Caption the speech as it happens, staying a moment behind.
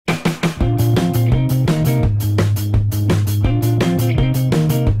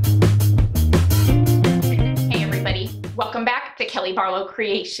Family Barlow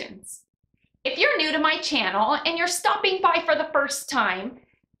Creations. If you're new to my channel and you're stopping by for the first time,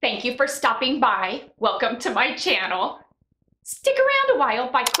 thank you for stopping by. Welcome to my channel. Stick around a while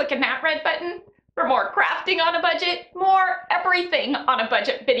by clicking that red button for more crafting on a budget, more everything on a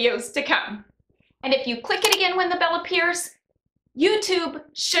budget videos to come. And if you click it again when the bell appears, YouTube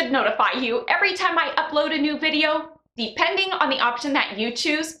should notify you every time I upload a new video, depending on the option that you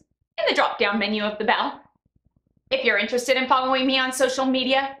choose in the drop-down menu of the bell. If you're interested in following me on social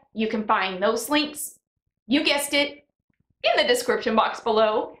media, you can find those links, you guessed it, in the description box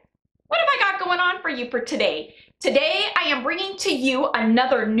below. What have I got going on for you for today? Today, I am bringing to you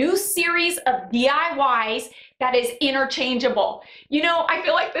another new series of DIYs that is interchangeable. You know, I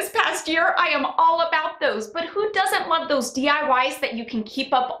feel like this past year, I am all about those, but who doesn't love those DIYs that you can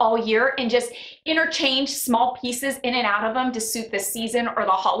keep up all year and just interchange small pieces in and out of them to suit the season or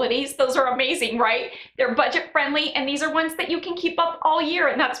the holidays? Those are amazing, right? They're budget friendly, and these are ones that you can keep up all year,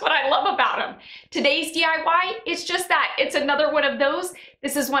 and that's what I love about them. Today's DIY is just that. It's another one of those.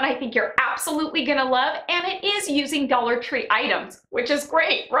 This is one I think you're absolutely gonna love, and it is using Dollar Tree items, which is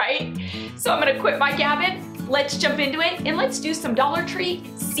great, right? So I'm gonna quit my gabbing. Let's jump into it and let's do some Dollar Tree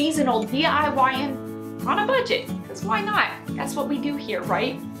seasonal DIYing on a budget, because why not? That's what we do here,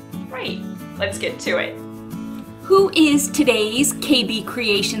 right? Right, let's get to it. Who is today's KB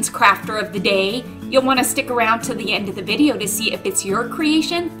Creations Crafter of the Day? You'll want to stick around to the end of the video to see if it's your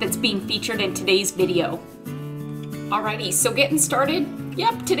creation that's being featured in today's video. Alrighty, so getting started.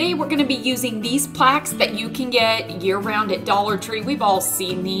 Yep, today we're going to be using these plaques that you can get year-round at Dollar Tree. We've all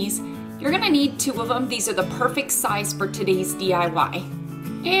seen these. You're going to need 2 of them. These are the perfect size for today's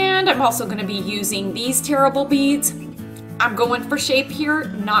DIY. And I'm also going to be using these terrible beads. I'm going for shape here,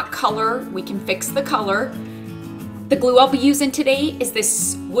 not color. We can fix the color. The glue I'll be using today is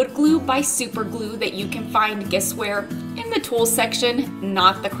this wood glue by Super Glue that you can find, guess where? In the tools section,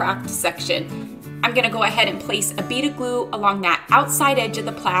 not the craft section. I'm going to go ahead and place a bead of glue along that outside edge of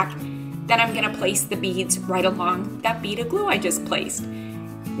the plaque. Then I'm going to place the beads right along that bead of glue I just placed.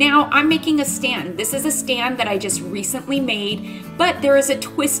 Now I'm making a stand. This is a stand that I just recently made, but there is a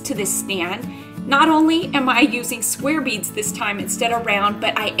twist to this stand. Not only am I using square beads this time instead of round,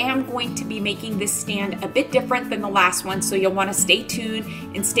 but I am going to be making this stand a bit different than the last one, so you'll want to stay tuned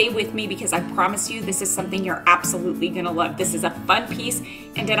and stay with me because I promise you this is something you're absolutely going to love. This is a fun piece,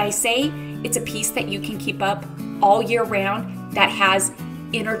 and did I say it's a piece that you can keep up all year round that has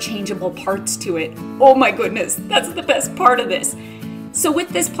interchangeable parts to it. Oh my goodness, that's the best part of this. So with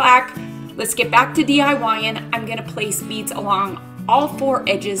this plaque, let's get back to DIYing. I'm going to place beads along all 4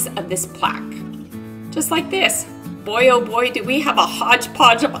 edges of this plaque. Just like this. Boy, oh boy, do we have a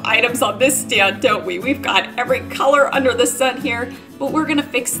hodgepodge of items on this stand, don't we? We've got every color under the sun here, but we're going to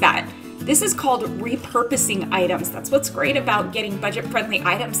fix that. This is called repurposing items. That's what's great about getting budget-friendly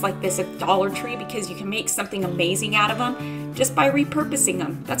items like this at Dollar Tree, because you can make something amazing out of them just by repurposing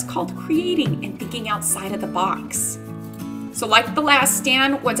them. That's called creating and thinking outside of the box. So like the last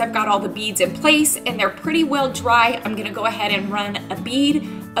stand, once I've got all the beads in place and they're pretty well dry, I'm going to go ahead and run a bead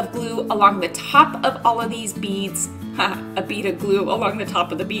of glue along the top of all of these beads. A bead of glue along the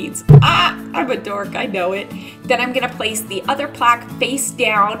top of the beads. I'm a dork, I know it. Then I'm going to place the other plaque face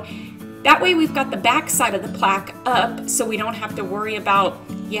down. That way we've got the back side of the plaque up, so we don't have to worry about,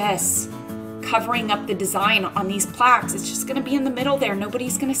 yes, covering up the design on these plaques. It's just going to be in the middle there.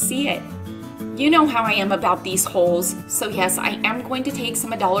 Nobody's going to see it. You know how I am about these holes, so yes, I am going to take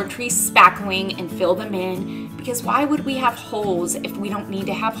some of Dollar Tree's spackling and fill them in, because why would we have holes if we don't need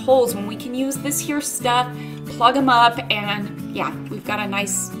to have holes when we can use this here stuff, plug them up, and yeah, we've got a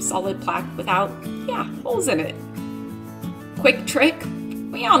nice solid plaque without, holes in it. Quick trick,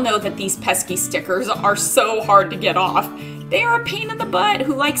 we all know that these pesky stickers are so hard to get off. They are a pain in the butt.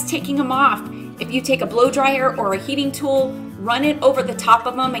 Who likes taking them off? If you take a blow dryer or a heating tool, run it over the top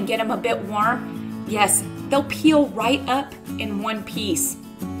of them and get them a bit warm, yes, they'll peel right up in one piece.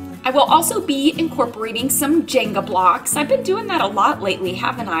 I will also be incorporating some Jenga blocks. I've been doing that a lot lately,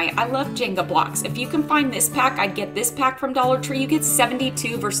 haven't I? I love Jenga blocks. If you can find this pack, I'd get this pack from Dollar Tree. You get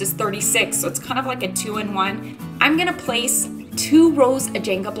 72 versus 36, so it's kind of like a 2-in-1. I'm gonna place 2 rows of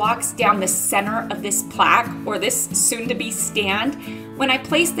Jenga blocks down the center of this plaque, or this soon-to-be stand. When I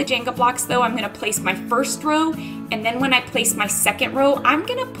place the Jenga blocks though, I'm gonna place my first row, and then when I place my second row, I'm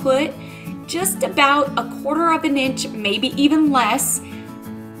gonna put just about a 1/4 of an inch, maybe even less,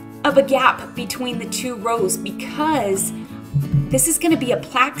 of a gap between the 2 rows, because this is gonna be a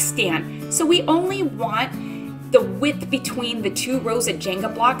plaque stand. So we only want the width between the 2 rows of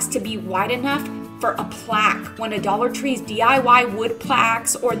Jenga blocks to be wide enough for a plaque, when a Dollar Tree's DIY wood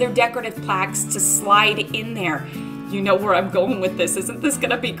plaques or their decorative plaques to slide in there. You know where I'm going with this. Isn't this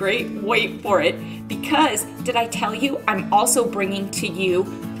gonna be great? Wait for it. Because, did I tell you, I'm also bringing to you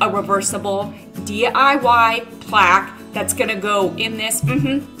a reversible DIY plaque that's gonna go in this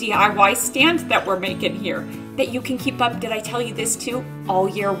DIY stand that we're making here, that you can keep up, did I tell you this too, all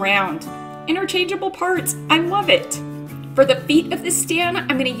year round. Interchangeable parts, I love it. For the feet of the stand,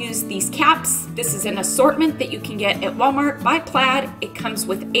 I'm gonna use these caps. This is an assortment that you can get at Walmart by Plaid. It comes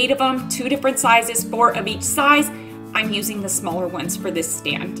with 8 of them, 2 different sizes, 4 of each size. I'm using the smaller ones for this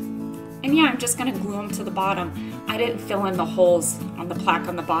stand. And yeah, I'm just gonna glue them to the bottom. I didn't fill in the holes on the plaque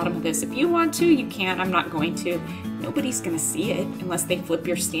on the bottom of this. If you want to, you can, I'm not going to. Nobody's gonna see it unless they flip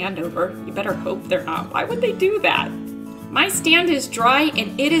your stand over. You better hope they're not. Why would they do that? My stand is dry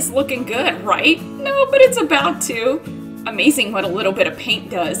and it is looking good, right? No, but it's about to. Amazing what a little bit of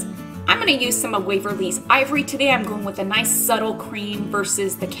paint does. I'm gonna use some of Waverly's Ivory today. I'm going with a nice subtle cream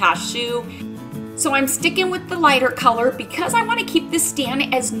versus the cashew. So I'm sticking with the lighter color because I wanna keep this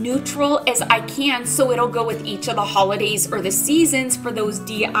stand as neutral as I can so it'll go with each of the holidays or the seasons for those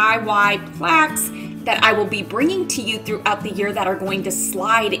DIY plaques that I will be bringing to you throughout the year that are going to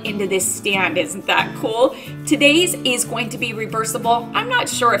slide into this stand. Isn't that cool? Today's is going to be reversible. I'm not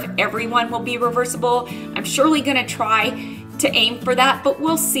sure if everyone will be reversible. I'm surely gonna try to aim for that, but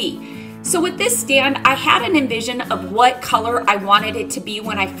we'll see. So with this stand, I had an envision of what color I wanted it to be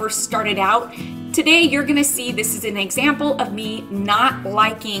when I first started out. Today, you're gonna see this is an example of me not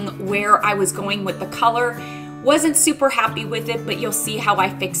liking where I was going with the color. Wasn't super happy with it, but you'll see how I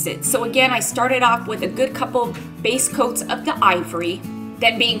fix it. So again, I started off with a good couple base coats of the ivory.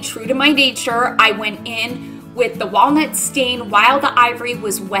 Then being true to my nature, I went in with the walnut stain while the ivory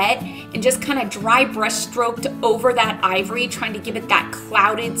was wet and just kind of dry brush stroked over that ivory, trying to give it that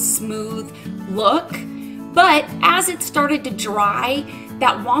clouded, smooth look. But as it started to dry,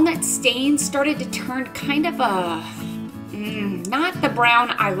 that walnut stain started to turn kind of a not the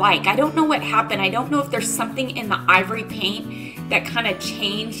brown I like. I don't know what happened. I don't know if there's something in the ivory paint that kind of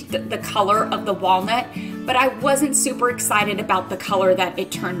changed the color of the walnut, but I wasn't super excited about the color that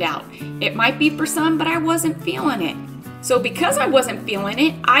it turned out. It might be for some, but I wasn't feeling it. So because I wasn't feeling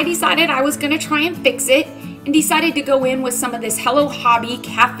it, I decided I was gonna try and fix it and decided to go in with some of this Hello Hobby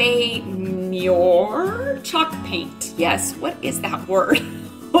Cafe Noir chalk paint. Yes, what is that word?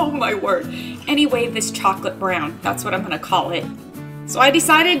 Oh my word. Anyway, this chocolate brown, that's what I'm gonna call it. So I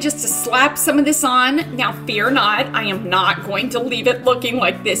decided just to slap some of this on. Now fear not, I am not going to leave it looking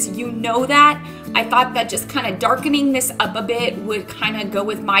like this. You know that. I thought that just kind of darkening this up a bit would kind of go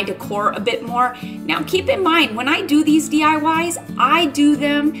with my decor a bit more. Now keep in mind, when I do these DIYs, I do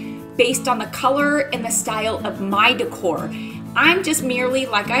them based on the color and the style of my decor. I'm just merely,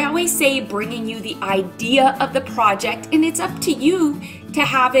 like I always say, bringing you the idea of the project, and it's up to you to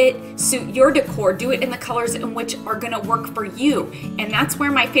have it suit your decor. Do it in the colors in which are gonna work for you. And that's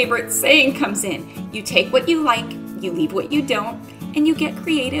where my favorite saying comes in. You take what you like, you leave what you don't, and you get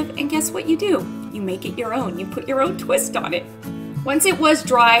creative, and guess what you do? You make it your own. You put your own twist on it. Once it was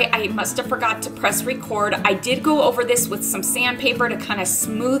dry, I must have forgot to press record. I did go over this with some sandpaper to kind of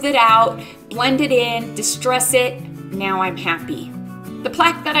smooth it out, blend it in, distress it. Now I'm happy. The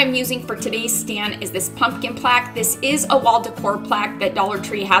plaque that I'm using for today's stand is this pumpkin plaque. This is a wall decor plaque that Dollar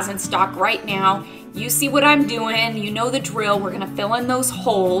Tree has in stock right now. You see what I'm doing, you know the drill. We're gonna fill in those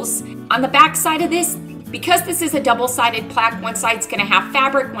holes. On the back side of this, because this is a double-sided plaque, one side's gonna have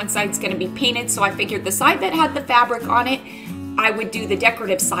fabric, one side's gonna be painted, so I figured the side that had the fabric on it, I would do the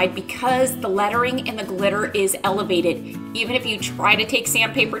decorative side because the lettering and the glitter is elevated. Even if you try to take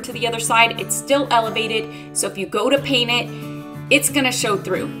sandpaper to the other side, it's still elevated. So if you go to paint it, it's gonna show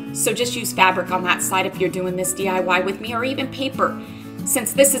through. So just use fabric on that side if you're doing this DIY with me, or even paper.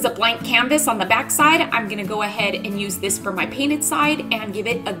 Since this is a blank canvas on the back side, I'm gonna go ahead and use this for my painted side and give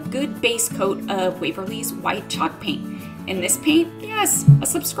it a good base coat of Waverly's white chalk paint. And this paint, yes, a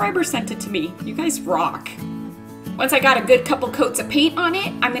subscriber sent it to me. You guys rock. Once I got a good couple coats of paint on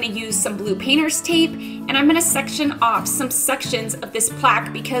it, I'm gonna use some blue painter's tape and I'm gonna section off some sections of this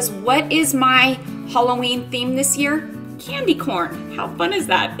plaque because what is my Halloween theme this year? Candy corn. How fun is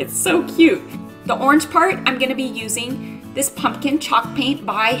that? It's so cute. The orange part, I'm gonna be using this pumpkin chalk paint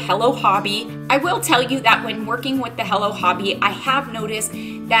by Hello Hobby. I will tell you that when working with the Hello Hobby, I have noticed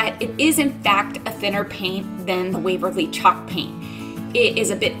that it is in fact a thinner paint than the Waverly chalk paint. It is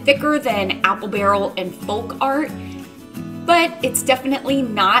a bit thicker than Apple Barrel and Folk Art, but it's definitely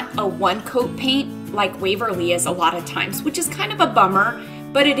not a one coat paint like Waverly is a lot of times, which is kind of a bummer,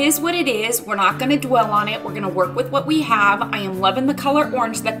 but it is what it is. We're not gonna dwell on it. We're gonna work with what we have. I am loving the color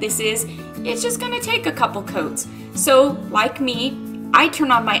orange that this is. It's just gonna take a couple coats. So like me, I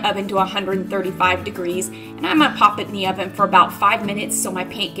turn on my oven to 135 degrees and I'm gonna pop it in the oven for about 5 minutes so my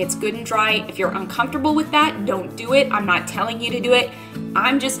paint gets good and dry. If you're uncomfortable with that, don't do it. I'm not telling you to do it.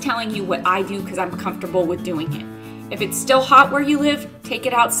 I'm just telling you what I do because I'm comfortable with doing it. If it's still hot where you live, take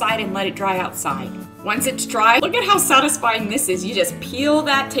it outside and let it dry outside. Once it's dry, look at how satisfying this is. You just peel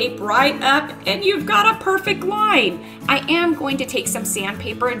that tape right up and you've got a perfect line. I am going to take some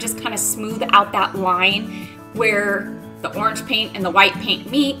sandpaper and just kind of smooth out that line where the orange paint and the white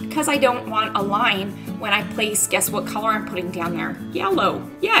paint meet, because I don't want a line when I place, guess what color I'm putting down there? Yellow,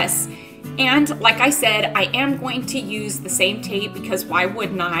 yes. And like I said, I am going to use the same tape because why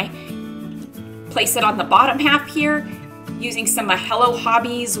wouldn't I? Place it on the bottom half here using some Hello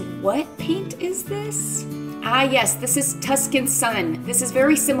Hobbies. What paint is this? Ah yes, this is Tuscan Sun. This is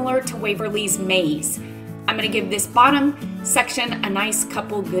very similar to Waverly's Maze. I'm gonna give this bottom section a nice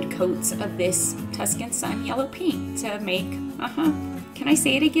couple good coats of this Tuscan Sun yellow paint to make, can I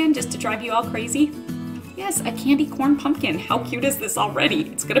say it again just to drive you all crazy? Yes, a candy corn pumpkin. How cute is this already?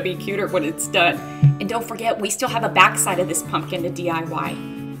 It's gonna be cuter when it's done. And don't forget, we still have a backside of this pumpkin to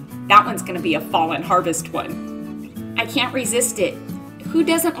DIY. That one's gonna be a fall and harvest one. I can't resist it. Who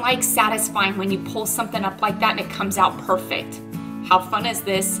doesn't like satisfying when you pull something up like that and it comes out perfect? How fun is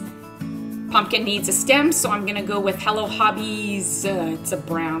this? Pumpkin needs a stem, so I'm gonna go with Hello Hobbies, it's a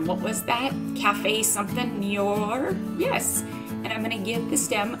brown, what was that? Cafe something, yes. And I'm gonna give the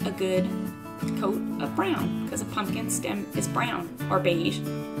stem a good coat of brown, because a pumpkin stem is brown, or beige,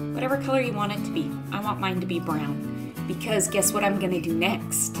 whatever color you want it to be. I want mine to be brown, because guess what I'm gonna do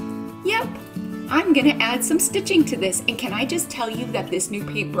next? Yep, I'm gonna add some stitching to this, and can I just tell you that this new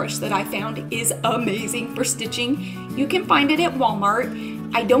paintbrush that I found is amazing for stitching? You can find it at Walmart.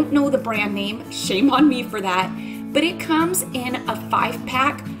 I don't know the brand name, shame on me for that, but it comes in a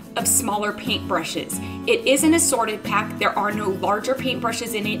 5-pack of smaller paintbrushes. It is an assorted pack. There are no larger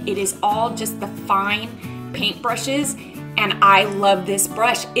paintbrushes in it. It is all just the fine paintbrushes, and I love this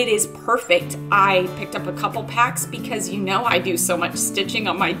brush. It is perfect. I picked up a couple packs because you know I do so much stitching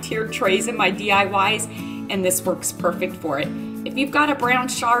on my tiered trays and my DIYs, and this works perfect for it. If you've got a brown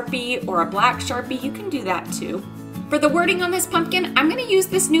Sharpie or a black Sharpie, you can do that too. For the wording on this pumpkin, I'm gonna use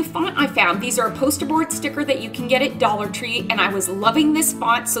this new font I found. These are a poster board sticker that you can get at Dollar Tree, and I was loving this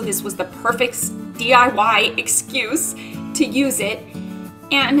font, so this was the perfect DIY excuse to use it.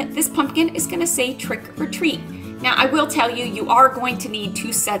 And this pumpkin is gonna say trick or treat. Now I will tell you, you are going to need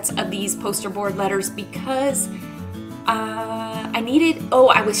 2 sets of these poster board letters because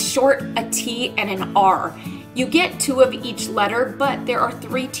I was short a T and an R. You get 2 of each letter, but there are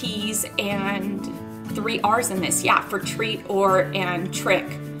 3 T's and 3 R's in this, yeah, for treat and trick.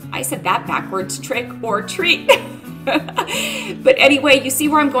 I said that backwards, trick or treat. But anyway, you see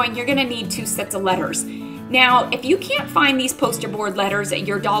where I'm going. You're gonna need 2 sets of letters. Now, if you can't find these poster board letters at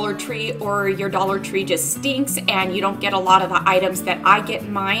your Dollar Tree, or your Dollar Tree just stinks and you don't get a lot of the items that I get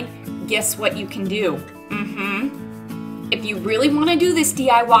in mine, guess what you can do? If you really want to do this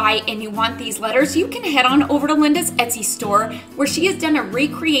DIY and you want these letters, you can head on over to Linda's Etsy store, where she has done a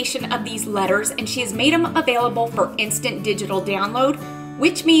recreation of these letters and she has made them available for instant digital download,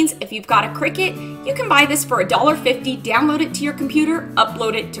 which means if you've got a Cricut, you can buy this for $1.50, download it to your computer,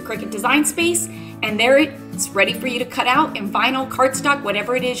 upload it to Cricut Design Space, and there it's ready for you to cut out in vinyl, cardstock,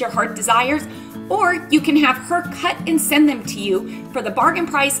 whatever it is your heart desires. Or you can have her cut and send them to you for the bargain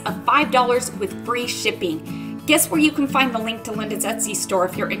price of $5 with free shipping. Guess where you can find the link to Linda's Etsy store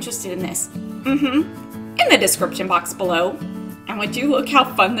if you're interested in this? In the description box below. And would you look how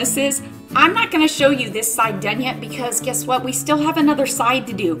fun this is? I'm not going to show you this side done yet because guess what? We still have another side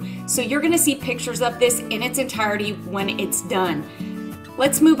to do. So you're going to see pictures of this in its entirety when it's done.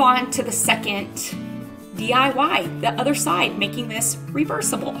 Let's move on to the second DIY, the other side, making this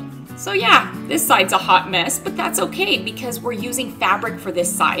reversible. So yeah, this side's a hot mess, but that's okay because we're using fabric for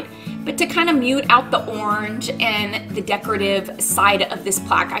this side. But to kind of mute out the orange and the decorative side of this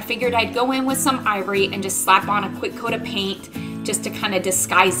plaque, I figured I'd go in with some ivory and just slap on a quick coat of paint just to kind of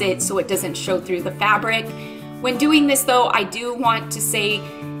disguise it so it doesn't show through the fabric. When doing this though, I do want to say,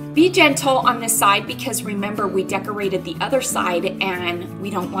 be gentle on this side because remember we decorated the other side and we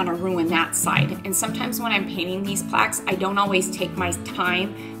don't want to ruin that side. And sometimes when I'm painting these plaques, I don't always take my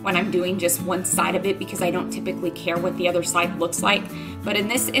time when I'm doing just one side of it because I don't typically care what the other side looks like. But in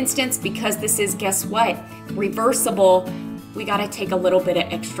this instance, because this is, guess what, reversible, we got to take a little bit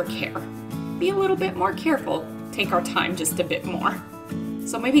of extra care. Be a little bit more careful. Take our time just a bit more.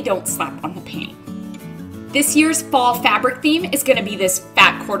 So maybe don't slap on the paint. This year's fall fabric theme is going to be this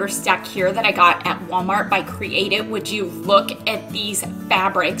fat quarter stack here that I got at Walmart by Creative. Would you look at these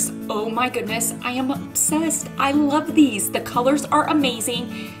fabrics? Oh my goodness, I am obsessed. I love these. The colors are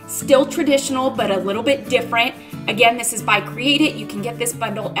amazing. Still traditional, but a little bit different. Again, this is by Creative. You can get this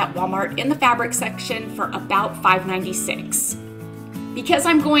bundle at Walmart in the fabric section for about $5.96. Because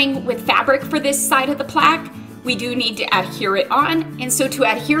I'm going with fabric for this side of the plaque, we do need to adhere it on, and so to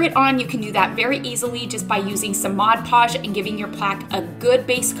adhere it on, you can do that very easily just by using some Mod Podge and giving your plaque a good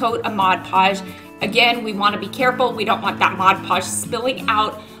base coat of Mod Podge. Again, we want to be careful. We don't want that Mod Podge spilling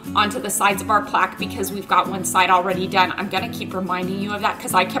out onto the sides of our plaque because we've got one side already done. I'm going to keep reminding you of that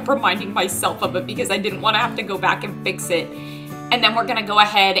because I kept reminding myself of it because I didn't want to have to go back and fix it. And then we're going to go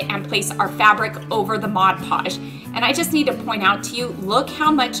ahead and place our fabric over the Mod Podge. And I just need to point out to you, look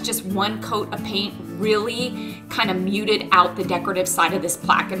how much just one coat of paint really kind of muted out the decorative side of this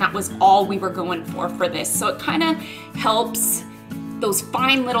plaque. And that was all we were going for this. So it kind of helps those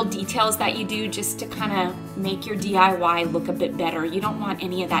fine little details that you do just to kind of make your DIY look a bit better. You don't want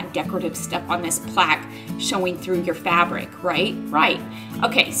any of that decorative stuff on this plaque showing through your fabric, right? Right.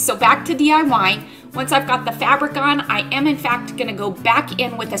 Okay, so back to DIY. Once I've got the fabric on, I am in fact gonna go back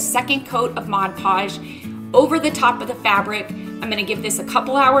in with a second coat of Mod Podge over the top of the fabric. I'm gonna give this a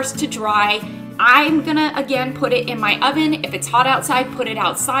couple hours to dry. I'm gonna, again, put it in my oven. If it's hot outside, put it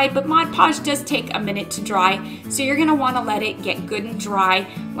outside, but Mod Podge does take a minute to dry, so you're gonna wanna let it get good and dry.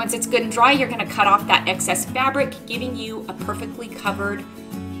 Once it's good and dry, you're gonna cut off that excess fabric, giving you a perfectly covered,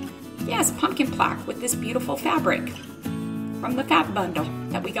 yes, pumpkin plaque with this beautiful fabric from the Fab Bundle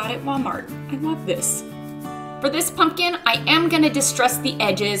that we got at Walmart. I love this. For this pumpkin, I am gonna distress the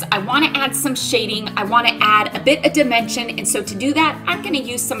edges. I wanna add some shading. I wanna add a bit of dimension. And so to do that, I'm gonna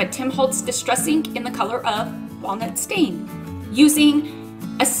use some of Tim Holtz Distress Ink in the color of Walnut Stain.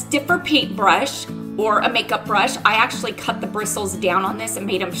 Using a stiffer paintbrush or a makeup brush, I actually cut the bristles down on this and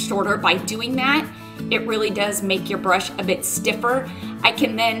made them shorter. By doing that, it really does make your brush a bit stiffer. I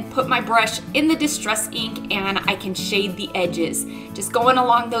can then put my brush in the Distress Ink and I can shade the edges. Just going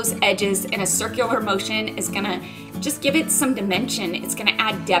along those edges in a circular motion is gonna just give it some dimension. It's gonna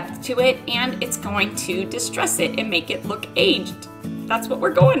add depth to it and it's going to distress it and make it look aged. That's what we're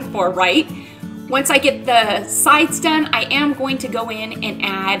going for, right? Once I get the sides done, I am going to go in and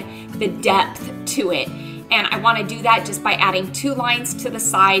add the depth to it. And I want to do that just by adding 2 lines to the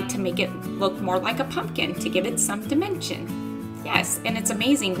side to make it look more like a pumpkin, to give it some dimension. Yes, and it's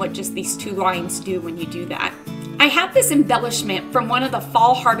amazing what just these 2 lines do when you do that. I have this embellishment from one of the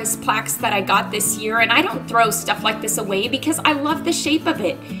fall harvest plaques that I got this year, and I don't throw stuff like this away because I love the shape of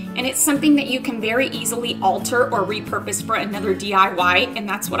it. And it's something that you can very easily alter or repurpose for another DIY, and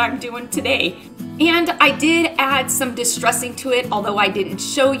that's what I'm doing today. And I did add some distressing to it, although I didn't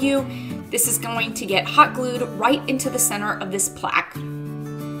show you. This is going to get hot glued right into the center of this plaque.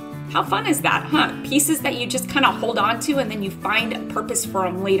 How fun is that, huh? Pieces that you just kind of hold on to and then you find a purpose for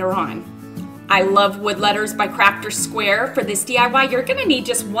them later on. I love wood letters by Crafter Square. For this DIY, you're gonna need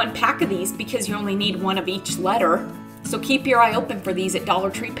just 1 pack of these because you only need 1 of each letter. So keep your eye open for these at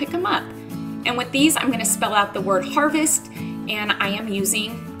Dollar Tree, pick them up. And with these, I'm gonna spell out the word harvest, and I am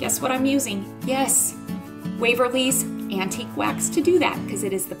using, guess what I'm using? Yes, Waverly's Antique Wax to do that because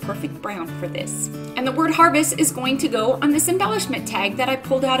it is the perfect brown for this. And the word harvest is going to go on this embellishment tag that I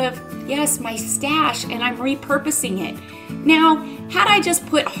pulled out of, yes, my stash, and I'm repurposing it. Now, had I just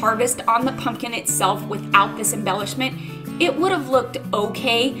put harvest on the pumpkin itself without this embellishment, it would have looked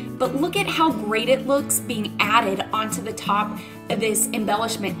okay, but look at how great it looks being added onto the top of this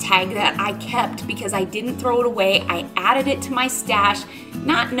embellishment tag that I kept because I didn't throw it away. I added it to my stash,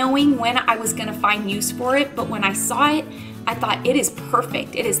 not knowing when I was gonna find use for it, but when I saw it, I thought it is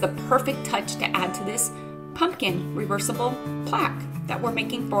perfect. It is the perfect touch to add to this pumpkin reversible plaque that we're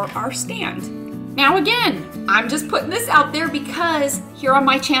making for our stand. Now again, I'm just putting this out there because here on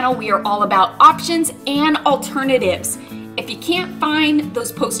my channel, we are all about options and alternatives. If you can't find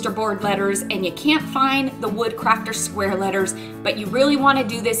those poster board letters and you can't find the wood Crafter Square letters, but you really want to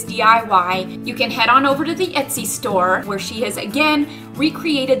do this DIY, you can head on over to the Etsy store where she has again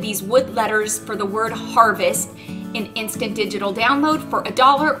recreated these wood letters for the word harvest in instant digital download for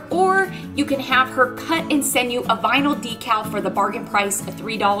 $1, or you can have her cut and send you a vinyl decal for the bargain price of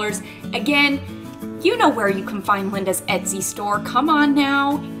 $3. Again, you know where you can find Linda's Etsy store. Come on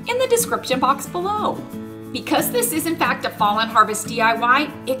now, in the description box below. Because this is in fact a fall and harvest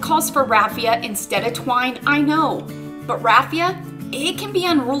DIY, it calls for raffia instead of twine, I know. But raffia, it can be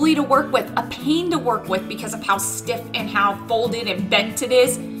unruly to work with, a pain to work with because of how stiff and how folded and bent it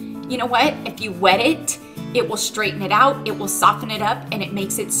is. You know what? If you wet it, it will straighten it out, it will soften it up, and it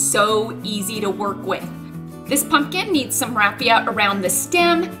makes it so easy to work with. This pumpkin needs some raffia around the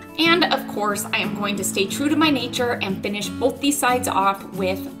stem, and of course I am going to stay true to my nature and finish both these sides off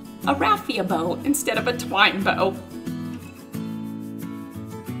with a raffia bow instead of a twine bow.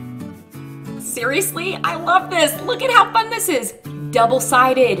 Seriously, I love this. Look at how fun this is.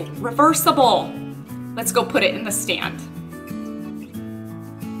 Double-sided, reversible. Let's go put it in the stand.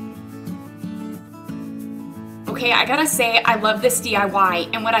 Okay, I gotta say, I love this DIY,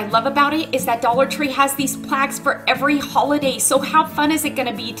 and what I love about it is that Dollar Tree has these plaques for every holiday, so how fun is it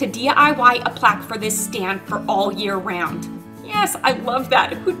gonna be to DIY a plaque for this stand for all year round? Yes, I love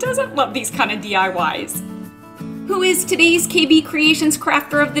that. Who doesn't love these kind of DIYs? Who is today's KB Creations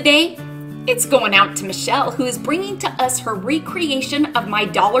Crafter of the Day? It's going out to Michelle, who is bringing to us her recreation of my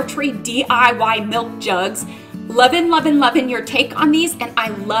Dollar Tree DIY milk jugs. Lovin', lovin', lovin' your take on these, and I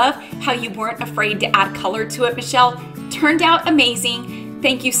love how you weren't afraid to add color to it, Michelle. Turned out amazing.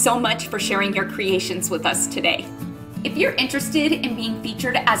 Thank you so much for sharing your creations with us today. If you're interested in being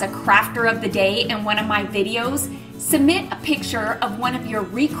featured as a crafter of the day in one of my videos, submit a picture of one of your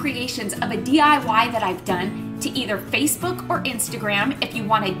recreations of a DIY that I've done to either Facebook or Instagram. If you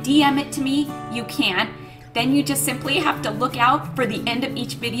want to DM it to me, you can. Then you just simply have to look out for the end of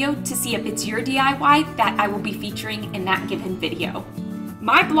each video to see if it's your DIY that I will be featuring in that given video.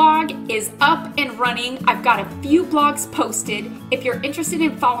 My blog is up and running. I've got a few blogs posted. If you're interested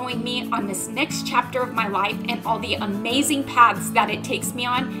in following me on this next chapter of my life and all the amazing paths that it takes me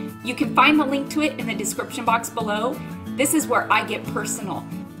on, you can find the link to it in the description box below. This is where I get personal.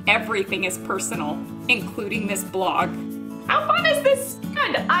 Everything is personal, including this blog. How fun is this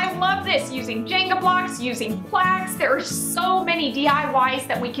stand? I love this, using Jenga blocks, using plaques. There are so many DIYs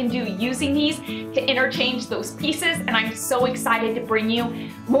that we can do using these to interchange those pieces, and I'm so excited to bring you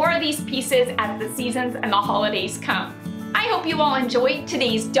more of these pieces as the seasons and the holidays come. I hope you all enjoyed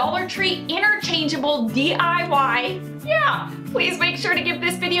today's Dollar Tree interchangeable DIY. Yeah, please make sure to give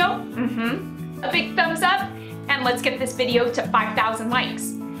this video a big thumbs up, and let's get this video to 5,000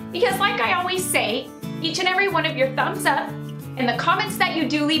 likes. Because like I always say, each and every one of your thumbs up and the comments that you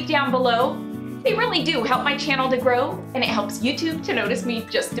do leave down below, they really do help my channel to grow, and it helps YouTube to notice me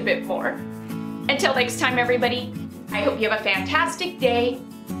just a bit more. Until next time, everybody, I hope you have a fantastic day.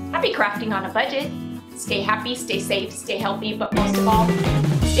 Happy crafting on a budget. Stay happy, stay safe, stay healthy, but most of all,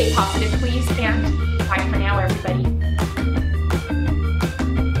 stay positive, please, and bye for now, everybody.